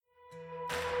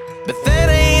But that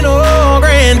ain't all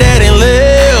granddaddy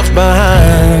left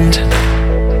behind.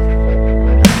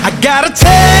 I got a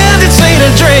tendency to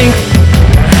drink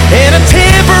and a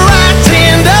temper I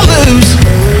tend to lose.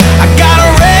 I got a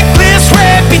reckless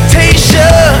reputation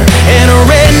and a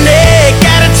redneck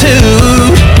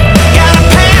attitude. Got a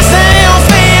pass down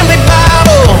family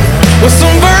Bible with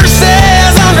some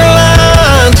verses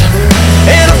underlined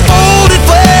and a folded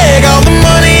flag. All the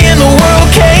money in the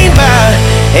world can't buy,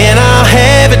 and I'll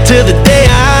have it till the day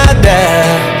I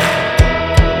die.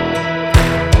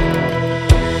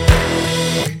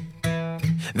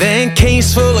 That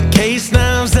case full of case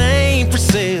knives ain't for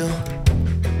sale.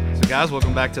 So guys,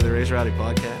 welcome back to the Razor Rowdy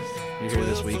Podcast. You're here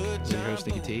this week with your host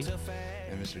Nicky T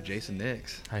and Mr. Jason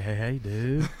Nix. Hey,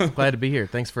 dude. Glad to be here.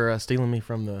 Thanks for stealing me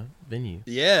from the venue.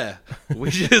 Yeah,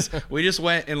 we just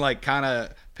went and like kind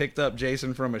of picked up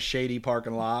Jason from a shady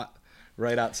parking lot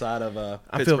right outside of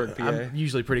Pittsburgh, PA. I'm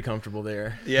usually pretty comfortable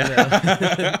there.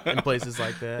 Yeah. In places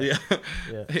like that. Yeah.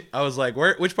 I was like,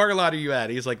 which parking lot are you at?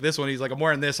 He's like, this one. He's like, I'm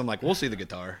wearing this. I'm like, we'll see the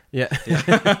guitar. Yeah.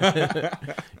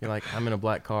 You're like, I'm in a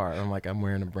black car. I'm like, I'm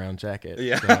wearing a brown jacket.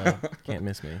 Yeah. So can't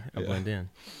miss me. I blend in.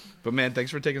 But man, thanks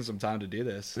for taking some time to do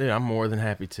this. Dude, I'm more than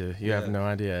happy to. You have no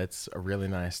idea. It's really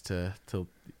nice to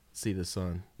see the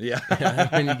sun. Yeah.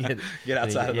 When you get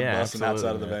outside of the bus and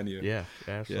outside of the man. venue. Yeah,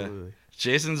 absolutely. Yeah.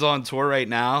 Jason's on tour right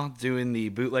now doing the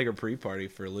Bootlegger pre-party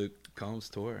for Luke Combs'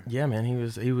 tour. Yeah, man, he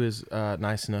was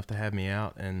nice enough to have me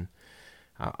out, and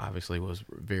I obviously was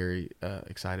very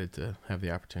excited to have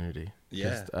the opportunity.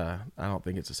 Yeah. I don't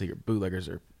think it's a secret. Bootleggers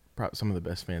are some of the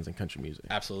best fans in country music.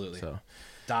 Absolutely. So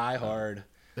die hard.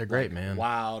 They're great, man.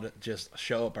 Wild. Just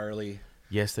show up early.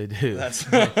 Yes, they do.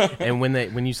 That's and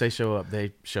when you say show up,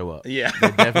 they show up. Yeah.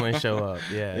 They definitely show up.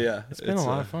 Yeah. Yeah. It's been a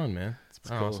lot of fun, man. It's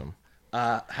been cool. awesome.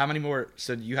 How many more?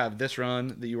 So you have this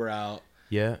run that you were out.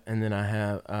 Yeah, and then I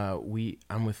have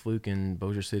I'm with Luke in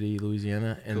Bossier City,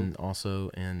 Louisiana, and also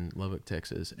in Lubbock,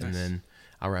 Texas, and then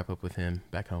I'll wrap up with him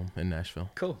back home in Nashville.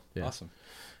 Cool. Yeah. Awesome.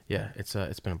 Yeah, it's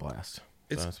been a blast.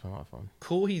 It's been a lot of fun.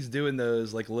 Cool. He's doing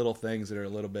those like little things that are a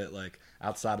little bit like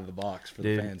outside of the box for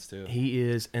the fans too. He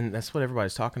is, and that's what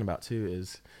everybody's talking about too.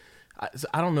 Is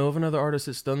I don't know of another artist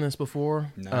that's done this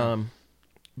before. No.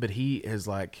 But he's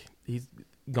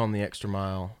gone the extra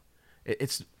mile.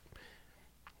 It's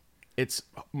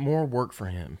more work for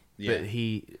him, but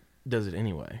he does it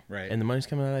anyway. Right. And the money's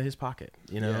coming out of his pocket,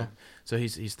 you know? Yeah. So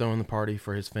he's throwing the party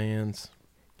for his fans.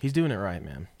 He's doing it right,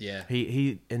 man. Yeah.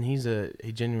 He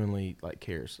genuinely like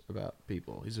cares about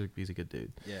people. He's a good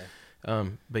dude. Yeah.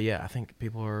 But yeah, I think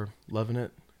people are loving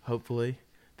it, hopefully.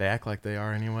 They act like they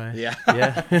are anyway. Yeah.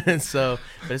 Yeah. So,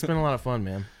 but it's been a lot of fun,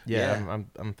 man. Yeah. Yeah.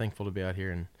 I'm thankful to be out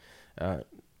here and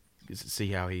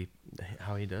see how he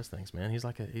does things, man. He's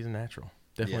a natural.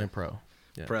 Definitely a pro.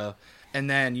 Yeah. Pro. And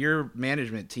then your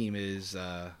management team is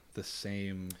the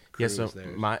same crew Yeah, so as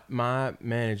theirs. my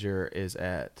manager is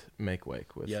at Make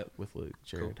Wake with Luke,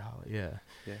 Jared, Cool. Holly. Yeah.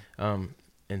 Yeah.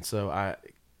 And so I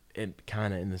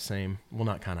kind of in the same, well,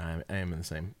 not kind of, I am in the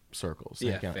same circles.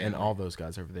 Yeah, And all those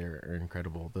guys over there are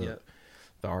incredible. The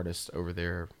artists over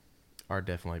there are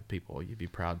definitely people you'd be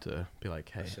proud to be like,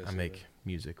 hey, I make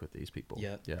music with these people.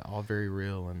 Yep. Yeah, all very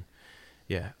real. And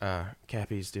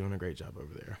Cappy's doing a great job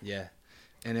over there. Yeah.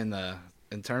 And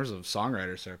in terms of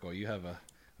songwriter circle, you have a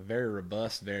very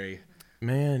robust, very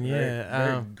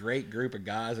great group of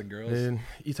guys and girls. Dude,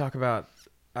 you talk about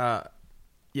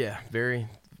very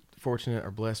fortunate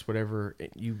or blessed, whatever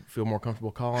you feel more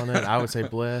comfortable calling it. I would say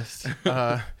blessed.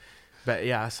 But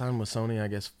yeah, I signed with Sony, I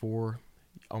guess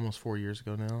almost 4 years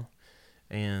ago now.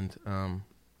 And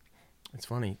it's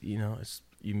funny, you know,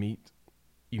 you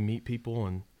meet people,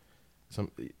 and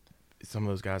some of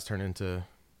those guys turn into,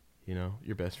 you know,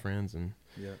 your best friends, and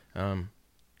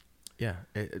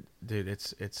dude,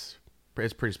 it's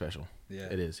pretty special. Yeah,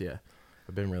 it is. Yeah,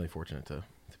 I've been really fortunate to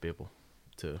be able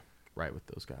to write with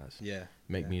those guys. Yeah,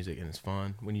 make music, and it's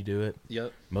fun when you do it.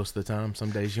 Yep. Most of the time,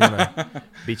 some days you want to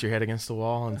beat your head against the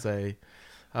wall and say,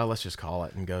 "Oh, let's just call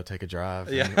it and go take a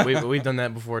drive." Yeah, and we've done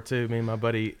that before too. Me and my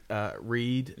buddy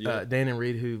Reed, Dan and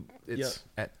Reed, who it's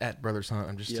at Brothers Hunt.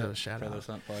 I'm just a shout Brothers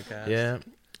out. Hunt podcast. Yeah,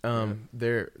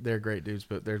 they're great dudes,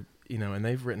 but they're, you know, and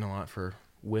they've written a lot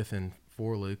with and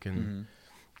for Luke, and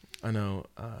I know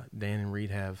Dan and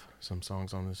Reed have some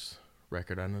songs on this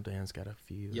record. I know Dan's got a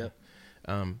few. Yep.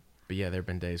 But yeah, there've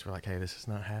been days where like, hey, this is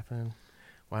not happening.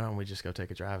 Why don't we just go take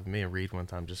a drive? Me and Reed one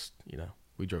time just, you know,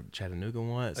 we drove to Chattanooga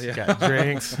once, got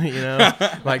drinks, you know,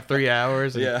 like 3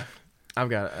 hours. And I've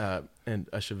got a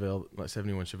Chevelle, like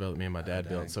 71 Chevelle that me and my dad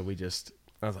built. So I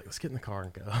was like, let's get in the car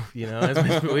and go. You know,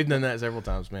 we've done that several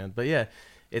times, man. But yeah,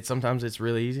 sometimes it's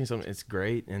really easy, it's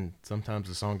great, and sometimes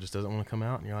the song just doesn't want to come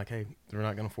out, and you're like, hey, we're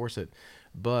not going to force it.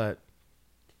 But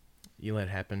you let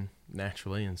it happen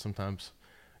naturally, and sometimes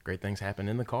great things happen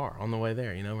in the car on the way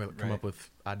there. We come up with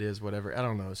ideas, whatever. I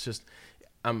don't know. It's just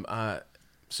I'm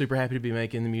super happy to be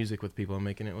making the music with people I'm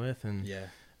making it with, and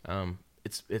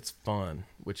it's fun,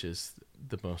 which is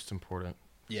the most important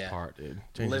part, dude.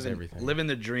 Changes everything. Living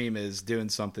the dream is doing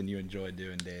something you enjoy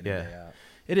doing day in and day out.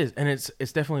 It is, and it's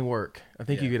definitely work. I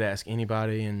think you could ask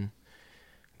anybody, and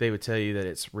they would tell you that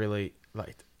it's really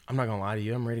like, I'm not gonna lie to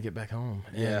you, I'm ready to get back home.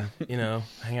 And,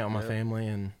 hang out with my family,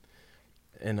 and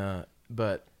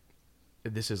but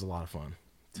this is a lot of fun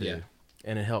too. Yeah.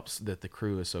 And it helps that the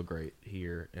crew is so great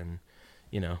here, and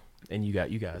and you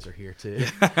guys are here too.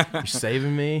 You're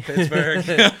saving me. Pittsburgh.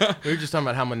 We were just talking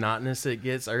about how monotonous it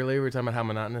gets earlier. We were talking about how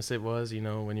monotonous it was,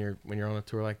 when you're on a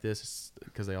tour like this,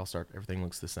 because everything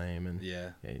looks the same, and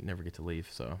you never get to leave.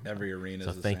 So every arena.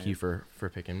 So thank you for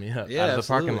picking me up out of the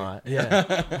parking lot.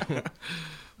 Yeah.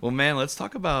 Well, man, let's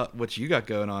talk about what you got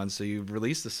going on. So you've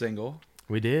released a single.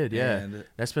 We did, yeah. And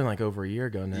that's been like over a year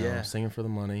ago now. Yeah. Singing for the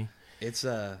Money. It's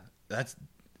a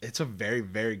very,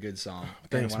 very good song.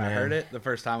 Thanks, and when man. I heard it the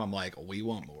first time, I'm like, we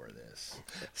want more of this.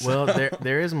 Well,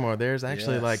 there is more. There's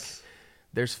actually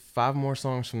there's 5 more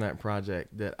songs from that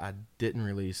project that I didn't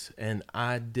release, and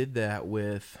I did that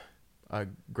with a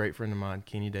great friend of mine,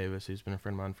 Kenny Davis, who's been a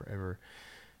friend of mine forever.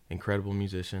 Incredible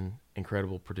musician,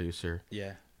 incredible producer.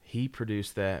 Yeah. He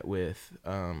produced that with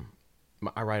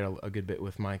I write a good bit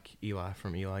with Mike Eli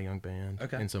from Eli Young Band.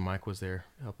 Okay. And so Mike was there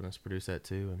helping us produce that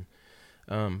too.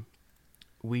 And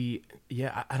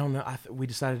I don't know. We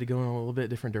decided to go in a little bit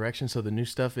different direction. So the new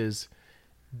stuff is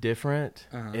different.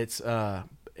 Uh-huh. It's a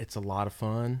lot of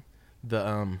fun.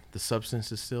 The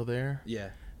substance is still there. Yeah.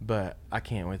 But I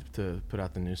can't wait to put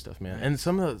out the new stuff, man. Right. And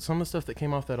some of the stuff that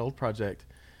came off that old project,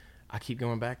 I keep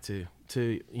going back to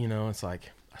it's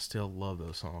like, I still love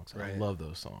those songs. Right. I love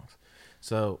those songs.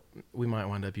 So we might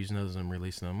wind up using those and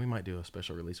releasing them. We might do a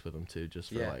special release with them too,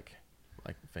 just for like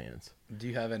fans. Do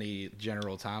you have any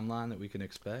general timeline that we can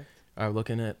expect? I'm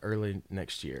looking at early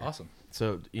next year. Awesome.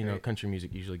 So, country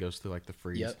music usually goes through like the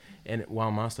freeze. Yep. And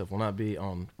while my stuff will not be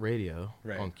on radio,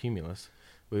 on Cumulus,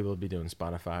 we will be doing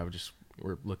Spotify.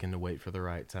 We're looking to wait for the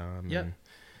right time. Yep.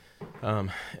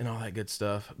 And all that good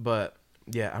stuff. But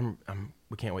yeah,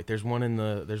 we can't wait. There's one in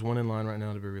line right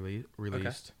now to be released. Okay.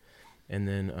 And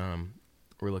then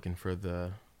we're looking for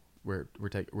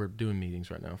we're doing meetings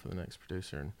right now for the next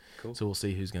producer, and cool. So we'll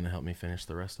see who's going to help me finish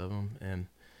the rest of them. And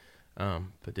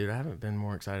but dude, I haven't been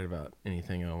more excited about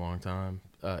anything in a long time,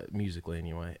 musically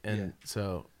anyway. And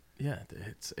so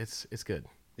it's good.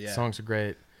 Yeah. The songs are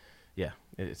great. Yeah,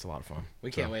 it's a lot of fun.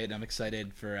 We can't wait. I'm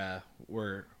excited for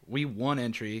we won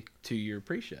entry to your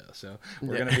pre-show, so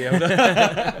we're gonna be able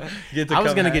to get to. I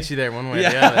was gonna get you there one way or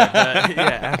the other, but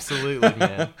yeah, absolutely,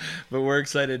 man. But we're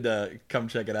excited to come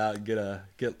check it out and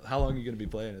get. How long are you gonna be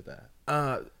playing at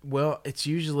that? Well, it's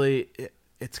usually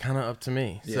it's kind of up to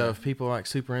me. Yeah. So if people are like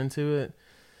super into it,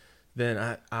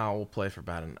 then I will play for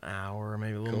about an hour,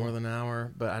 maybe a little more than an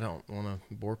hour. But I don't want to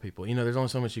bore people. There's only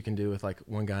so much you can do with like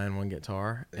one guy and one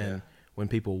guitar. Yeah. And when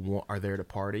people are there to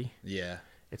party,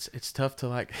 it's tough to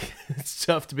like. It's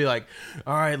tough to be like,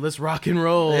 all right, let's rock and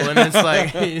roll. And it's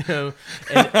like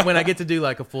And when I get to do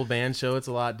like a full band show, it's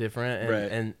a lot different.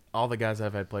 And, and all the guys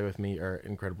I've had play with me are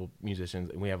incredible musicians,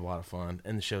 and we have a lot of fun.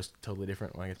 And the show's totally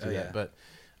different when I get to do that. But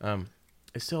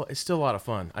it's still a lot of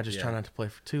fun. I just try not to play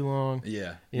for too long.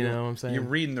 Yeah. You know what I'm saying? You're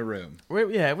reading the room.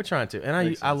 We're trying to.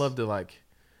 And I love to like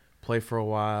play for a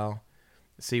while,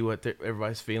 see what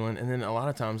everybody's feeling, and then a lot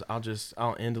of times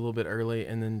I'll end a little bit early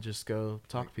and then just go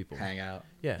talk to people. Hang out.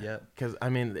 Yeah. Yep.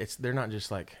 Cuz they're not just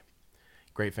like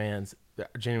great fans. They're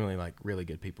genuinely like really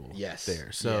good people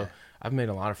there. So I've made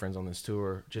a lot of friends on this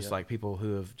tour, just like people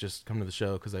who have just come to the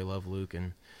show cuz they love Luke,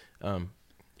 and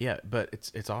but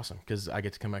it's awesome because I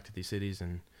get to come back to these cities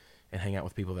and hang out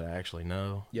with people that I actually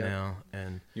know now.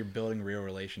 And you're building real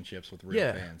relationships with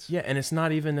real fans. Yeah, and it's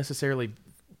not even necessarily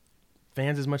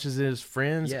fans as much as it is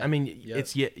friends. Yeah. I mean,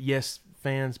 it's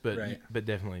fans, but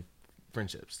definitely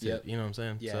friendships too. Yep. You know what I'm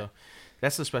saying? Yeah. So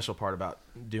that's the special part about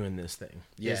doing this thing.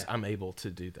 Yeah. Is I'm able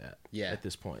to do that at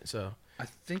this point. So I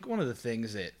think one of the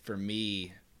things that for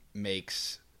me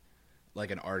makes like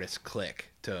an artist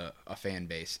click to a fan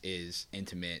base is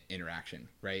intimate interaction,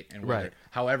 right? And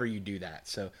however you do that.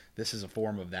 So this is a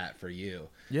form of that for you.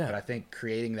 Yeah. But I think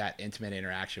creating that intimate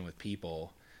interaction with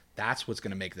people, that's what's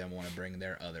going to make them want to bring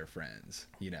their other friends,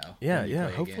 Yeah,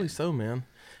 hopefully so, man.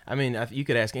 I mean, you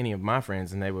could ask any of my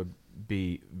friends and they would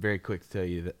be very quick to tell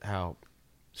you that how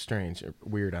strange or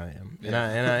weird I am, Yeah.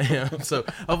 and I am. So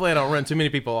hopefully I don't run too many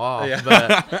people off. Yeah.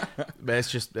 But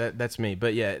it's just that's me.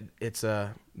 But yeah, it's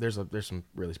there's some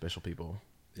really special people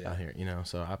Yeah. out here, you know.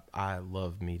 So I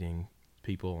love meeting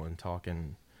people and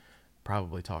talking.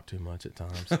 Probably talk too much at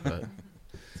times, but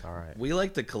it's all right. We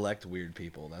like to collect weird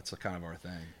people. That's kind of our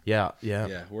thing. Yeah.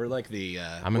 Yeah, we're like the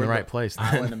I'm in the right place then.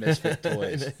 Island of Misfit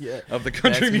Toys Yeah. of the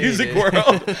country That's me, music dude.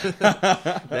 world.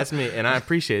 That's me, and I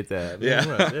appreciate that. Yeah.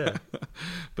 Very much, yeah.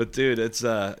 But dude, it's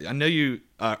I know you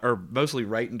are mostly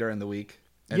writing during the week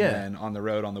and Yeah. then on the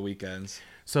road on the weekends.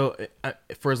 So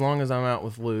for as long as I'm out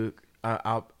with Luke,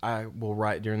 I will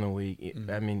write during the week.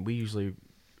 Mm-hmm. I mean, we usually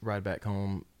ride back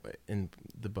home, and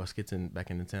the bus gets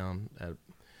back into town at,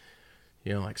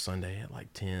 you know, like Sunday at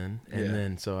like 10, and Yeah.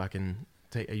 then so I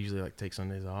usually like take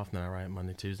Sundays off, and then I write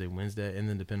Monday, Tuesday, Wednesday, and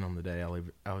then depending on the day, I'll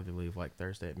either leave like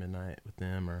Thursday at midnight with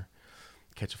them, or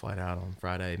catch a flight out on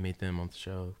Friday, meet them on the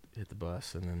show, hit the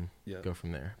bus, and then Yeah. go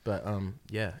from there. But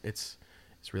yeah, it's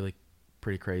really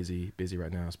pretty crazy busy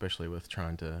right now, especially with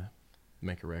trying to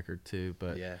make a record too.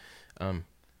 But Yeah.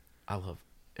 I love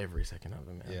every second of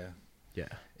it, man. Yeah. Yeah.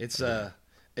 It's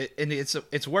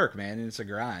it's work, man, and it's a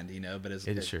grind, you know, but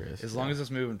It sure is, as long yeah. as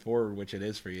it's moving forward, which it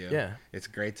is for you. Yeah. It's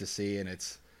great to see, and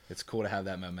it's cool to have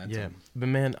that momentum. Yeah. But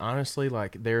man, honestly,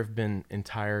 like there have been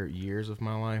entire years of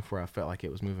my life where I felt like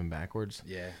it was moving backwards.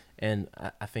 Yeah. And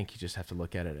I think you just have to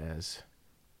look at it as,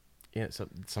 yeah, so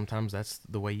sometimes that's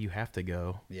the way you have to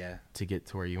go Yeah. to get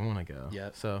to where you want to go.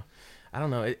 Yep. So I don't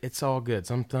know. It's all good.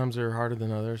 Sometimes they're harder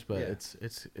than others, but Yeah.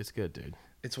 it's good, dude.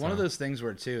 It's one of So- those things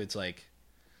where too, it's like,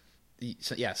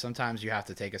 yeah, sometimes you have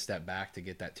to take a step back to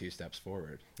get that 2 steps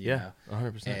forward. You Yeah, know?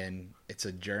 100%. And it's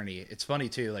a journey. It's funny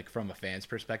too, like from a fan's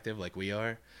perspective, like we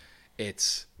are.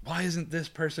 It's why isn't this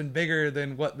person bigger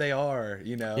than what they are?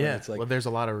 You know, Yeah. It's like, well, there's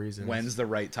a lot of reasons. when's the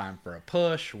right time for a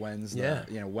push? When's Yeah.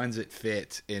 when's it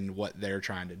fit in what they're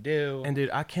trying to do? And dude,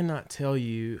 I cannot tell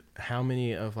you how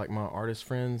many of like my artist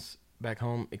friends back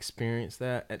home experience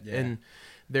that. Yeah. And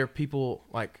there are people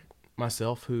like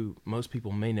myself who most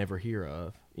people may never hear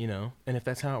of, you know. And if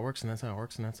that's how it works, and that's how it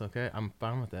works, and that's okay, I'm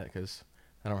fine with that because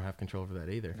I don't have control over that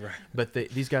either. Right. But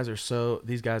these guys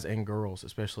and girls,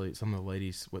 especially some of the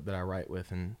ladies that I write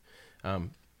with, and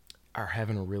are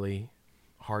having a really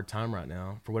hard time right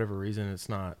now for whatever reason. It's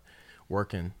not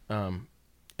working. And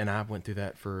I went through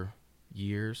that for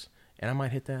years, and I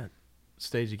might hit that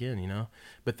stage again, you know.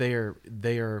 But they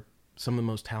are some of the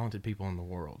most talented people in the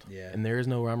world. Yeah. And there is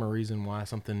no rhyme or reason why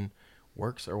something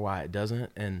works or why it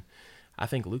doesn't. And I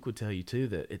think Luke would tell you too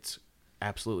that it's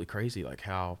absolutely crazy, like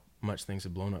how much things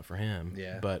have blown up for him.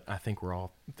 Yeah. But I think we're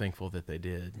all thankful that they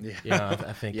did. Yeah. You know,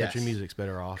 I think Yes. country music's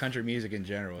better off. Country music in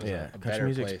general is Yeah, a country better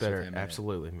music's place better. with him in it.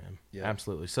 Absolutely, man. Yeah.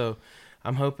 Absolutely. So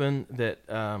I'm hoping that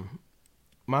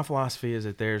my philosophy is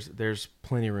that there's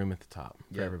plenty of room at the top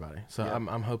for Yeah. everybody. So Yeah.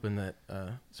 I'm hoping that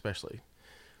especially,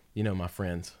 you know, my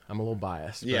friends. I'm a little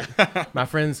biased. But Yeah. my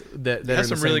friends that You have are in some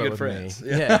the same really boat good with friends. me.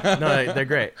 Yeah. Yeah. No, they're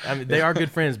great. I mean, they are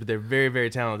good friends, but they're very, very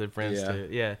talented friends Yeah. too.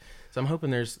 Yeah. So I'm hoping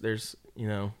there's you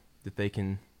know, that they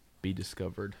can be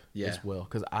discovered Yeah. as well,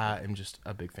 because I am just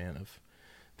a big fan of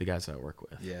the guys that I work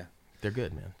with. Yeah. They're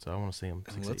good, man. So I want to see them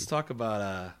And succeed. let's talk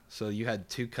about so you had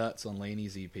 2 cuts on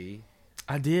Laney's EP.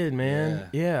 I did, man.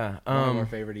 Yeah. One of our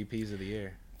favorite EPs of the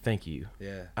year. Thank you.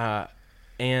 Yeah.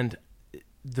 And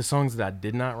the songs that I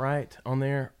did not write on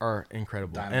there are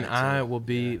incredible. Diamond And I Exhale. will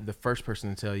be Yeah. the first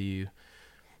person to tell you,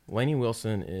 Lainey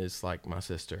Wilson is like my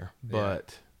sister,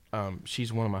 but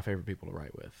she's one of my favorite people to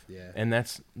write with. Yeah. And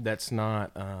that's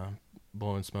not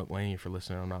blowing smoke, Lainey, for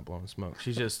listening. I'm not blowing smoke.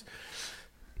 She's just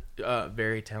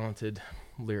very talented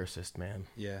lyricist, man.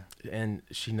 Yeah. And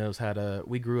she knows how to.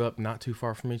 We grew up not too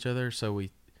far from each other, so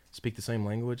we speak the same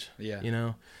language. Yeah. You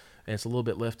know, and it's a little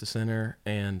bit left to center,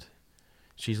 and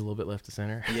she's a little bit left to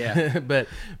center. Yeah. but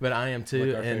I am too.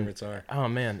 Like our and favorites are. oh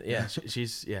man, yeah,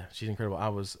 she's incredible. I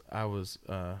was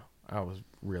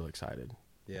real excited.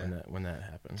 Yeah. When that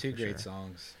happened. 2 for great sure.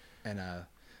 songs. And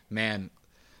man,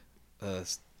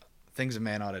 Things a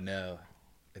Man Ought to Know.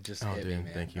 It just Oh, hit me, dude,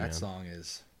 man. thank you, that man. song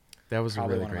is That was a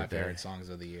probably really one of my great day. favorite songs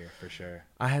of the year for sure.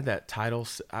 I had that title.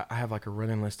 I have like a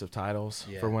running list of titles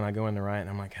Yeah. for when I go in to write, and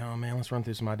I'm like, oh man, let's run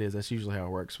through some ideas. That's usually how it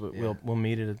works. Yeah. We'll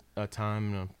meet at a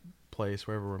time and a place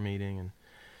wherever we're meeting, and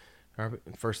our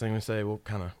first thing we say, we'll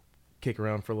kind of kick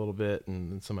around for a little bit,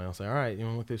 and then somebody will say, all right, you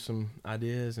want to look through some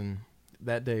ideas? And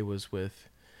that day was with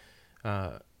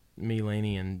me,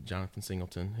 Laney, and Jonathan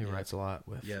Singleton, who Yeah. writes a lot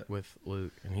with Yeah. with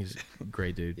Luke, and he's a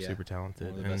great dude, Yeah. super talented,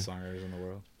 One of the and best songwriters in the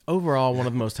world. overall one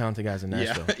of the most talented guys in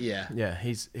Nashville. Yeah. Yeah,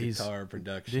 he's Guitar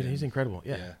production. dude, he's incredible.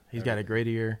 Yeah, Yeah, he's got a great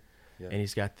ear. and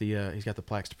he's got the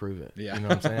plaques to prove it. Yeah. You know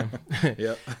what I'm saying?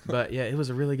 Yep. But yeah, it was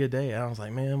a really good day. And I was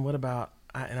like, man, what about?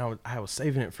 I was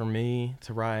saving it for me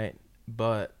to write,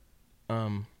 but I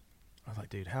was like,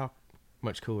 dude, how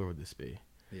much cooler would this be?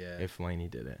 Yeah. If Laney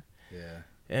did it. Yeah.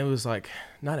 And it was like,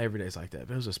 not every day's like that,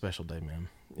 but it was a special day, man.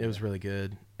 It was really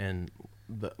good, and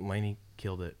Laney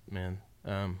killed it, man.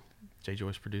 Jay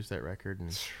Joyce produced that record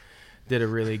and did a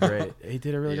really great. He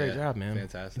did a really great job, man.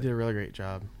 Fantastic. He did a really great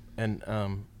job. And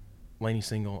Laney's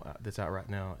single that's out right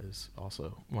now is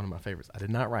also one of my favorites. I did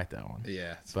not write that one.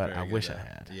 Yeah. But I wish I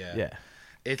had. Yeah. Yeah.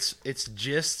 It's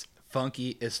just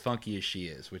funky as she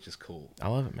is, which is cool. I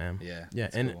love it, man. Yeah. Yeah.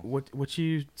 It's And cool. what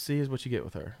you see is what you get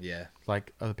with her. Yeah.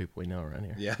 Like other people we know around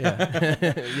here. Yeah.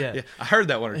 Yeah. Yeah. I heard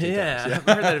that one or two times. Yeah, I've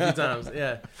heard that a few times.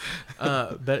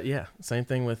 Yeah, but yeah, same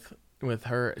thing with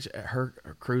her.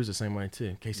 Her crew's the same way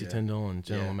too. Casey Tyndall and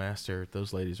General Master.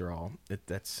 Those ladies are all.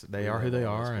 They are who they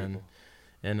are,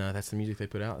 and that's the music they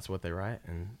put out. That's what they write,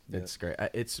 and it's great.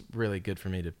 It's really good for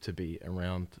me to be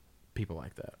around people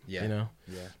like that. Yeah. You know.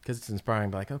 Yeah. Because it's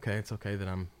inspiring. Like, okay, it's okay that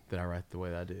I write the way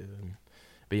that I do.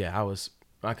 But yeah,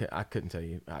 I couldn't tell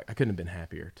you. I couldn't have been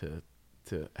happier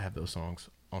to have those songs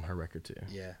on her record too.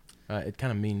 Yeah. It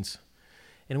kind of means,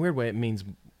 in a weird way, it means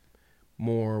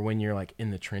more when you're like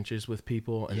in the trenches with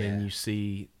people, and then you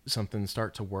see something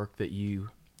start to work that you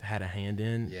had a hand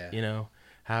in. Yeah. You know,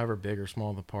 however big or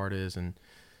small the part is, and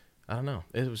I don't know.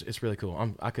 It's really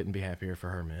cool. I couldn't be happier for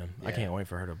her, man. I can't wait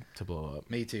for her to blow up.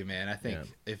 Me too, man. I think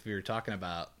if we were talking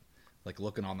about like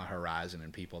looking on the horizon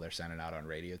and people they're sending out on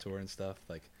radio tour and stuff,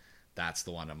 like that's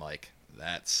the one I'm like,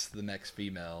 that's the next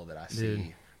female that I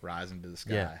see rising to the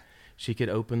sky. Yeah. She could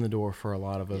open the door for a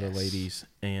lot of other ladies,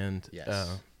 and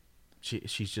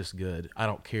she's just good. I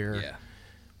don't care. Yeah.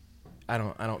 I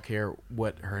don't care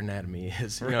what her anatomy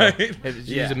is. You Right. know, if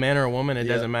she's a man or a woman, it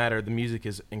doesn't matter. The music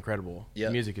is incredible. Yeah.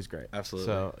 The music is great. Absolutely.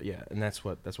 So yeah, and that's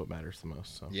what matters the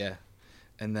most. So Yeah.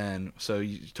 And then, so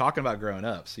you talking about growing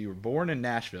up. So you were born in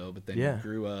Nashville, but then you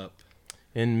grew up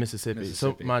in Mississippi.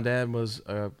 So my dad was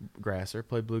a grasser,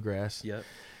 played bluegrass. Yep.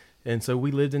 And so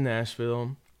we lived in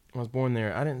Nashville. I was born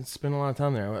there. I didn't spend a lot of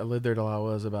time there. I lived there till I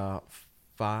was about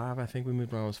 5. I think we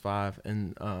moved when I was 5,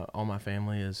 and all my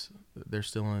family they're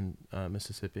still in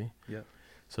Mississippi. Yep.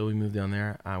 So we moved down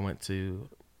there. I went to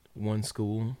one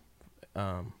school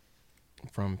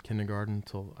from kindergarten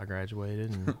till I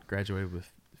graduated, and graduated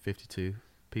with 52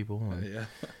 people. And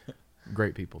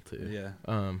great people too. Yeah.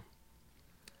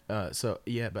 But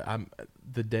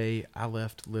the day I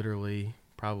left, literally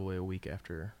probably a week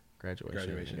after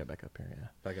graduation. I got back up here. Yeah.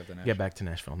 Back up to Nashville. Yeah, back to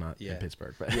Nashville, not in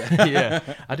Pittsburgh. But Yeah.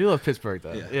 I do love Pittsburgh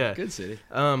though. Yeah. Good city.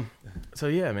 So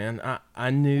yeah, man, I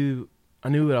knew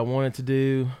what I wanted to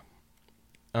do,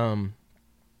 and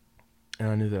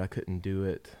I knew that I couldn't do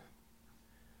it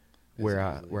where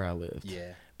I lived.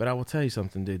 Yeah. But I will tell you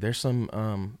something, dude. There's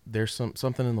something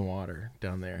in the water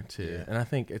down there too, and I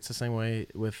think it's the same way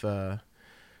with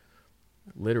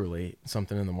literally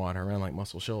something in the water around like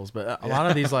Muscle Shoals. But a lot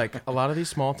of these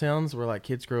small towns where like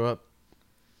kids grow up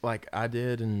like I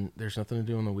did, and there's nothing to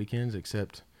do on the weekends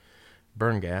except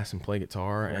burn gas and play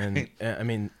guitar. Right. And I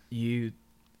mean,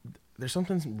 there's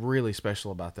something really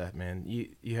special about that, man.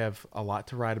 You have a lot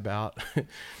to write about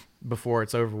before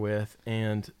it's over with,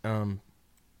 and I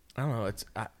don't know.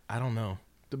 I don't know,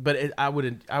 but I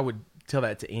would tell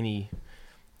that to any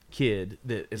kid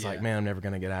that is like, man, I'm never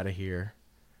gonna get out of here.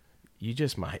 You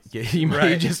just might get you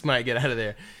just might get out of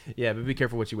there. Yeah, but be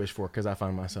careful what you wish for, because I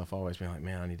find myself always being like,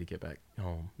 man, I need to get back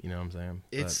home. You know what I'm saying?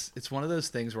 It's one of those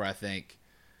things where I think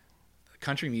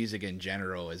country music in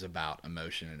general is about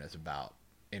emotion, and it's about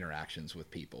interactions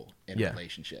with people and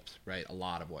relationships, right? A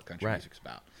lot of what country music's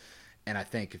about. And I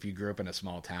think if you grew up in a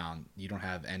small town, you don't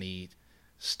have any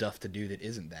stuff to do that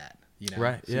isn't that, you know?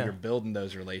 Right. So you're building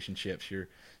those relationships. You're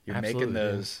making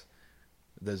those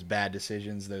bad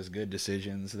decisions, those good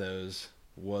decisions, those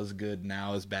was good,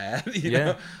 now is bad, you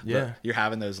know? But you're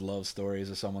having those love stories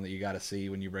of someone that you got to see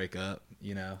when you break up,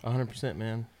 you know? 100%,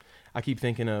 man. I keep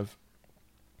thinking of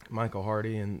Michael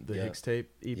Hardy and the Hicks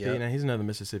Tape EP. Now he's another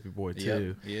Mississippi boy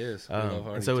too. He is.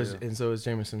 And so is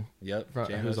Jameson.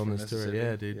 Who's on this tour?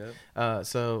 Yeah, dude.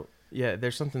 So yeah,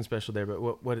 there's something special there.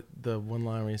 But what the one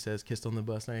line where he says, "Kissed on the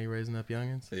bus, now you raising up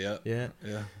youngins." Yeah.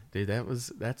 Dude,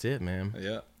 that's it, man.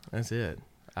 Yeah, that's it.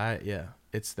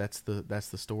 That's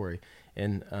the story.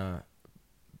 And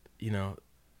you know,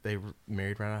 they were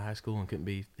married right out of high school and couldn't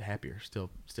be happier. Still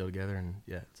together, and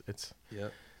it's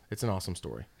an awesome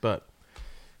story. But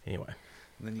anyway,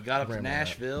 and then you got up to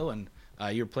Nashville, and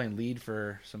you were playing lead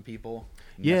for some people.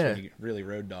 And yeah, that's when you really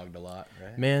road dogged a lot,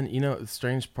 right? Man, you know the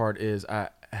strange part is I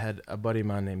had a buddy of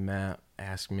mine named Matt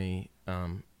ask me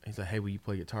he's like, hey, will you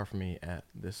play guitar for me at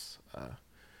this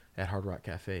at Hard Rock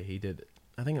Cafe? He did.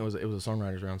 I think it was a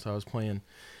songwriters round. So I was playing.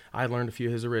 I learned a few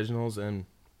of his originals, and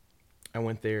I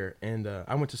went there, and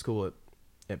I went to school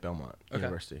at Belmont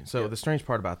University. So the strange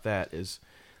part about that is,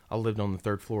 I lived on the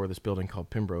 3rd floor of this building called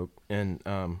Pembroke, and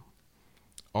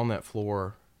on that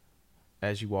floor,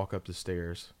 as you walk up the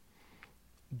stairs,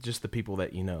 just the people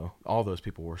that you know, all those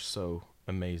people were so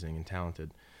amazing and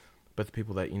talented. But the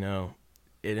people that you know,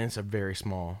 it's a very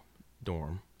small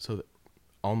dorm. So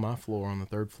on my floor, on the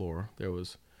 3rd floor, there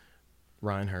was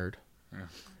Ryan Hurd.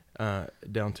 Yeah.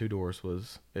 Down 2 doors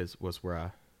was where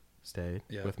I stayed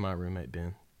with my roommate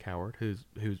Ben Coward, who's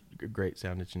a great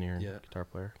sound engineer and guitar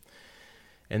player.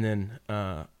 And then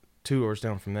 2 doors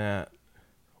down from that,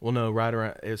 well, no, right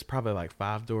around, it was probably like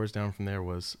 5 doors down from there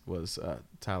was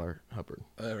Tyler Hubbard.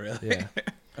 Oh, really? Yeah.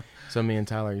 So me and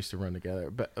Tyler used to run together,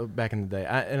 but back in the day.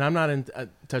 And I'm not in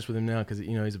touch with him now because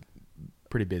he's a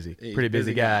pretty busy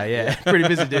guy. Yeah, pretty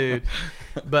busy dude.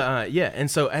 But and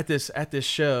so at this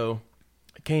show,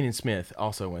 Kanan Smith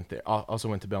also went there. Also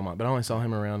went to Belmont, but I only saw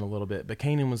him around a little bit. But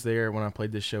Kanan was there when I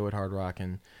played this show at Hard Rock,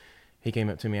 and he came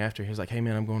up to me after. He was like, "Hey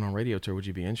man, I'm going on radio tour. Would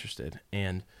you be interested?"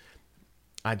 And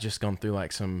I'd just gone through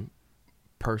like some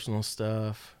personal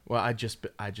stuff. Well, I just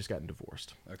gotten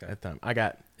divorced at the time.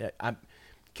 I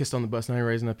kissed on the bus, now you're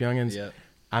raising up youngins. Yep.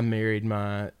 I married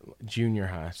my junior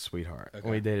high sweetheart. Okay.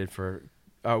 We dated for,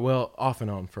 off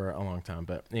and on for a long time.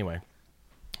 But anyway,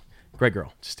 great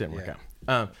girl. Just didn't work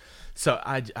out. So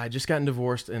I just gotten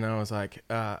divorced, and I was like,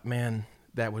 man,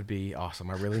 that would be awesome.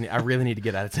 I really need to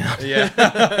get out of town.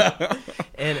 Yeah.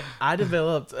 And I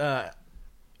developed,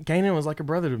 Kanan was like a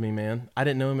brother to me, man. I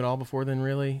didn't know him at all before then,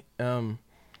 really. And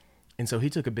so he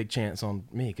took a big chance on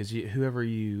me, because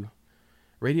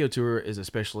radio tour is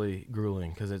especially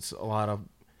grueling, because it's a lot of,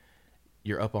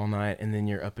 you're up all night, and then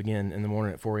you're up again in the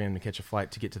morning at 4 a.m. to catch a flight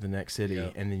to get to the next city,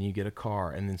 and then you get a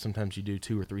car, and then sometimes you do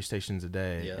 2 or 3 stations a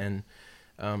day, and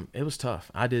it was tough.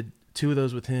 I did 2 of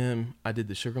those with him. I did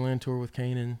the Sugarland tour with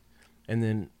Kanan, and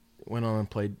then went on and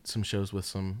played some shows with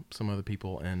some other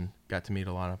people, and got to meet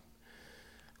a lot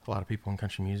of people in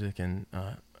country music, and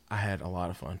I had a lot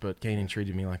of fun. But Kanan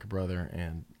treated me like a brother,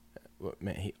 and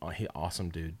man, he awesome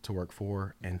dude to work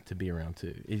for and to be around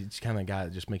too. He's kind of a guy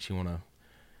that just makes you want to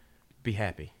be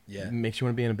happy. Yeah. Makes you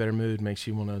want to be in a better mood. Makes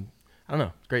you want to, I don't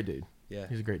know. Great dude. Yeah.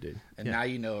 He's a great dude. And now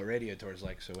you know what radio tour is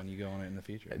like. So when you go on it in the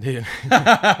future, dude.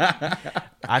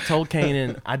 I told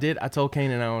Kanan,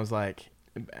 I was like,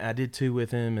 I did 2 with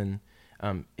him,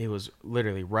 and it was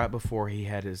literally right before he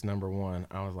had his number 1.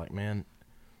 I was like, man,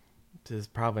 this is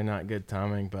probably not good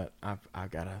timing, but I've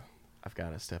got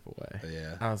to step away.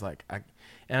 Yeah. I was like,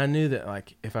 I knew that,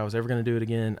 like, if I was ever going to do it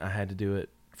again, I had to do it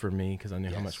for me, because I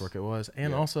knew how much work it was,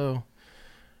 and also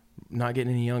not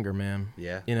getting any younger, man.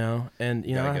 Yeah. You know, and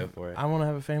I want to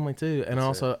have a family too, and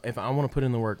if I want to put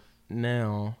in the work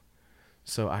now,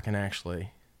 so I can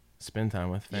actually spend time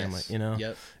with family, you know.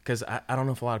 Yep. Because I don't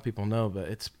know if a lot of people know, but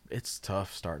it's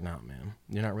tough starting out, man.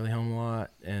 You're not really home a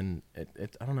lot, and I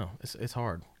don't know, it's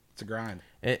hard. It's a grind.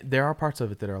 There are parts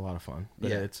of it that are a lot of fun,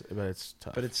 but it's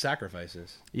tough. But it's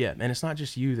sacrifices. Yeah, and it's not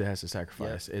just you that has to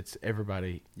sacrifice. Yeah. It's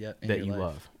everybody that you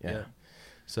love. Yeah.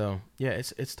 So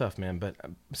it's tough, man. But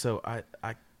so I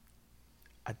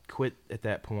quit at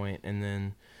that point, and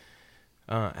then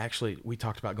actually we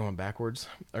talked about going backwards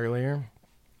earlier.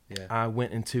 Yeah. I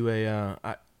went into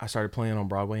I started playing on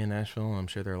Broadway in Nashville. I'm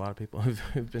sure there are a lot of people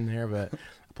who've been there, but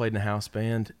I played in a house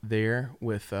band there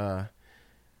with a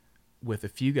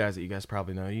few guys that you guys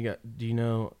probably know. Do you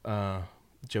know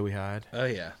Joey Hyde? Oh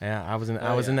yeah. Yeah, I was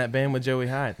in that band with Joey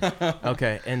Hyde.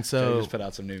 Okay, and so he just put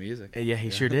out some new music. Yeah, he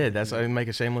sure did. That's why I make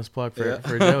a shameless plug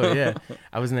for Joey. Yeah,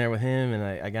 I was in there with him,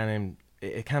 and a guy named,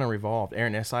 it kind of revolved.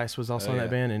 Aaron Esice was also in that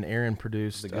band, and Aaron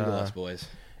produced the Google Us Boys.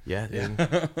 Yeah,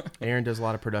 dude. Aaron does a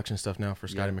lot of production stuff now for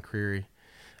Scotty McCreery.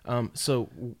 So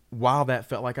while that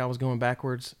felt like I was going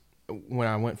backwards, when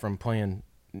I went from playing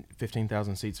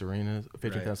 15,000 seat arenas on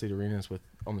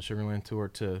the Sugarland tour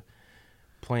to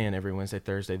playing every Wednesday,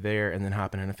 Thursday there, and then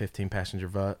hopping in a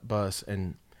 15-passenger bus,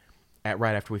 and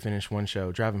right after we finished one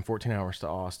show, driving 14 hours to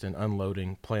Austin,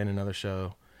 unloading, playing another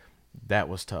show, that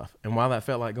was tough. And while that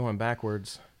felt like going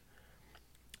backwards,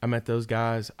 I met those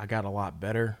guys. I got a lot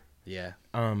better. Yeah.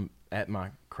 At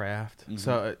my craft. Mm-hmm.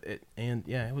 So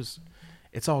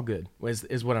it's all good.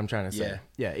 Is what I'm trying to say.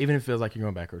 Yeah. Even if it feels like you're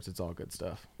going backwards, it's all good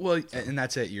stuff. Well, and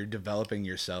that's it. You're developing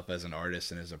yourself as an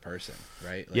artist and as a person,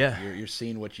 right? Like You're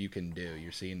seeing what you can do.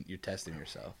 You're testing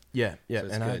yourself. Yeah. So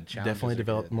and I definitely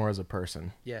developed more as a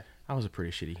person. Yeah. I was a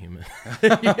pretty shitty human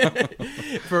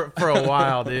for a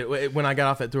while, dude. When I got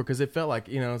off that tour, because it felt like,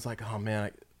 it's like, oh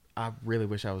man, I really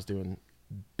wish I was doing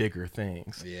bigger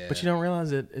things. Yeah. But you don't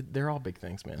realize it they're all big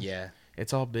things, man. Yeah.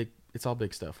 It's all big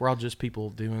stuff. We're all just people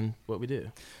doing what we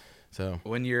do. So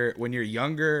When you're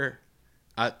younger,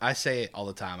 I say it all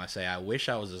the time. I say I wish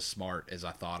I was as smart as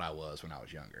I thought I was when I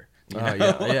was younger. You know?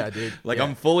 yeah, dude. Like Yeah.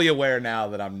 I'm fully aware now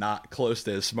that I'm not close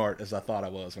to as smart as I thought I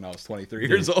was when I was 23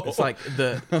 years old. It's like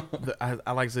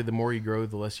I like to say the more you grow,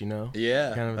 the less you know.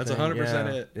 yeah, kind of a that's thing.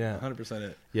 100% it. Yeah. 100%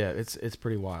 it. Yeah, it's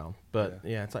pretty wild. But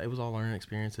yeah, it's like, it was all learning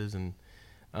experiences, and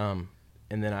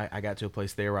then I got to a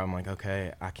place there where I'm like,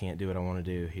 okay, I can't do what I want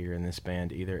to do here in this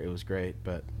band either. It was great,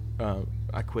 but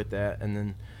I quit that, and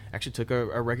then actually took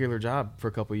a regular job for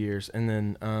a couple of years, and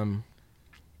then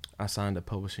I signed a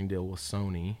publishing deal with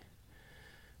Sony.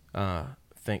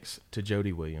 Thanks to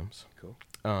Jody Williams, Cool.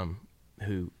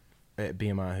 who at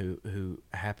BMI, who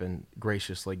happened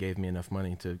graciously gave me enough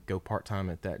money to go part-time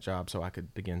at that job so I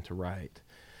could begin to write.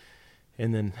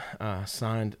 And then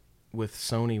signed with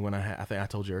Sony when I think I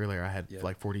told you earlier I had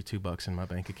like $42 in my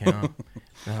bank account,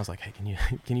 and I was like, hey,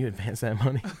 can you advance that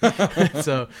money?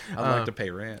 So I'd like to pay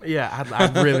rent. Yeah,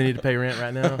 I really need to pay rent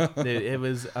right now. It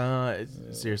was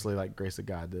seriously like grace of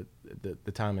God that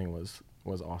the timing was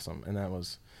awesome, and that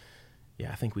was. Yeah,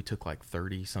 I think we took like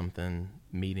 30-something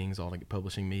meetings, all the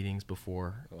publishing meetings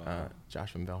before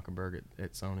Josh Van Valkenburg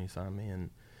at Sony signed me.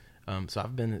 And so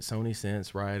I've been at Sony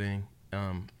since writing,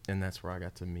 and that's where I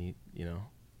got to meet,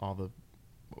 all the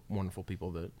wonderful people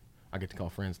that I get to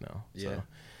call friends now. Yeah. So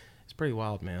it's pretty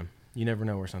wild, man. You never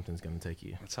know where something's going to take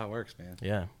you. That's how it works, man.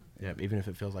 Yeah. Even if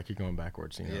it feels like you're going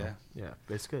backwards, Yeah. Yeah,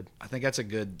 it's good. I think that's a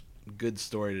good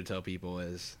story to tell people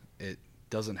is it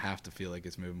doesn't have to feel like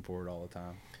it's moving forward all the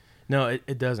time. No,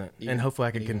 it doesn't. And hopefully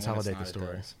I can even when it's consolidate the not,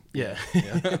 story. it does.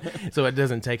 Yeah. So it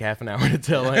doesn't take half an hour to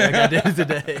tell like I did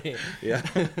today. Yeah.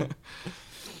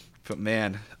 But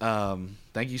man,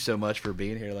 thank you so much for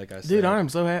being here. Like I said, Dude,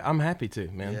 I'm happy to,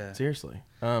 man. Yeah. Seriously.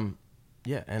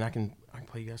 Yeah, and I can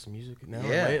play you guys some music now.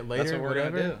 Yeah, later, that's what we're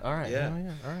gonna whatever. do. All right. Yeah.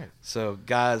 Yeah. All right. So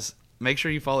guys, make sure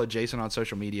you follow Jason on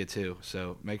social media too.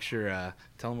 So make sure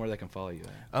tell them where they can follow you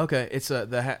at. Okay, it's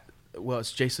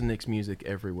it's Jason Nix Music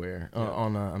everywhere.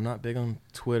 I'm not big on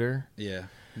Twitter. Yeah.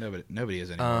 Nobody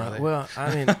is anymore. Are they? Well,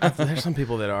 I mean, there's some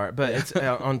people that are, but it's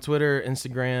on Twitter,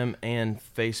 Instagram, and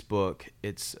Facebook.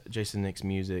 It's Jason Nix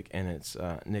Music, and it's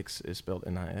Nix is spelled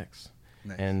Nix.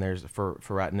 Nice. And there's for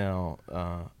right now,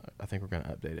 I think we're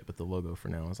gonna update it, but the logo for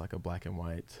now is like a black and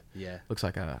white. Yeah. Looks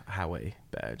like a highway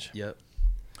badge. Yep.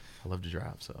 I love to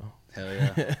drive, so. Hell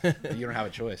yeah. You don't have a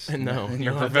choice. No, in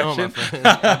your I don't, my profession. friend.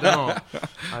 I don't.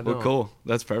 Well, cool.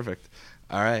 That's perfect.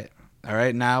 All right.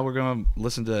 Now we're gonna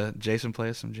listen to Jason play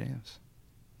us some jams.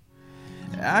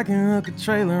 I can hook a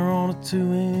trailer on a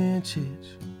 2-inch hitch.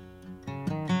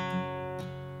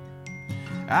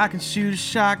 I can shoot a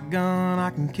shotgun, I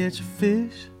can catch a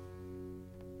fish.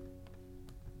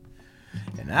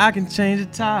 And I can change a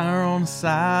tire on the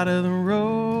side of the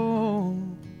road.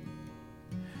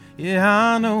 Yeah,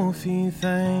 I know a few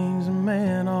things a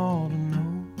man ought to know.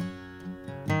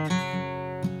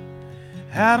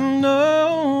 How to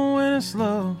know when it's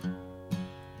love,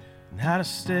 and how to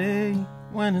stay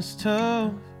when it's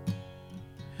tough.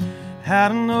 How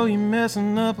to know you're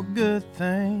messing up a good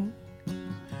thing,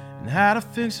 and how to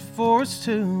fix it before it's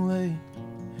too late.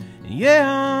 And yeah,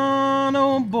 I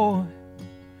know a boy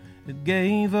that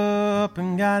gave up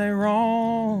and got it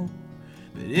wrong.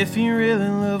 But if you really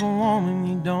love a woman,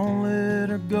 you don't let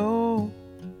her go.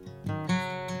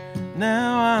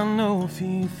 Now I know a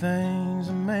few things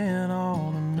a man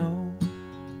ought to know.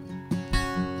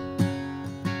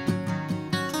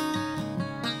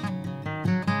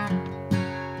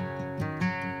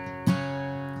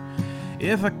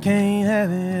 If I can't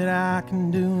have it, I can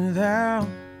do without.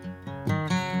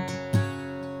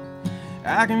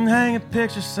 I can hang a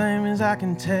picture same as I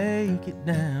can take it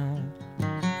down.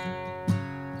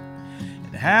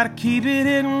 And how to keep it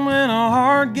hidden when a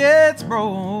heart gets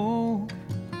broke.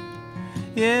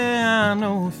 Yeah, I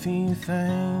know a few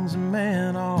things a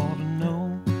man ought to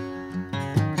know.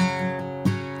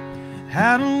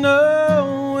 How to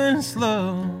know when it's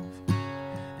love,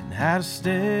 and how to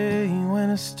stay when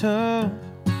it's tough.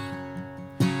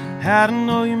 How to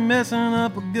know you're messing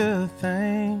up a good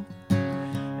thing,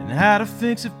 and how to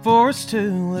fix it before it's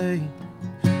too late.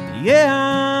 Yeah,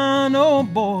 I know a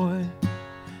boy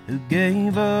who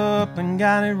gave up and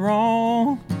got it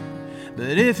wrong.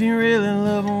 But if you really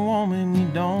love a woman, you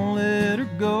don't let her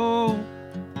go.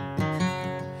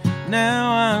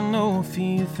 Now I know a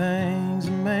few things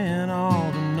a man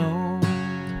ought to know.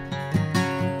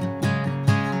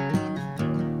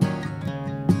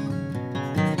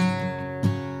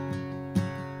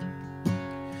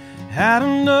 How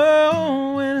to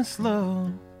know when it's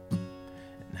love,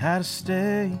 how to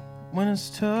stay when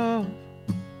it's tough,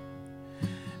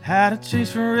 how to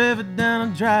chase forever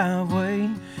down a driveway,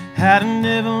 how to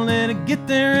never let it get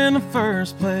there in the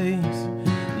first place.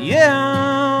 Yeah,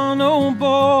 I know a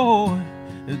boy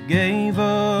who gave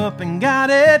up and got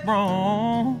it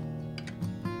wrong.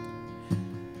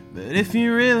 But if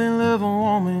you really love a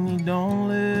woman, you don't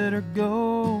let her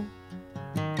go.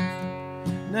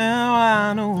 Now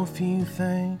I know a few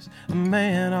things a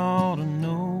man ought to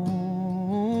know.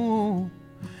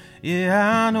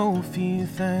 Yeah, I know a few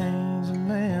things a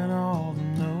man ought to know.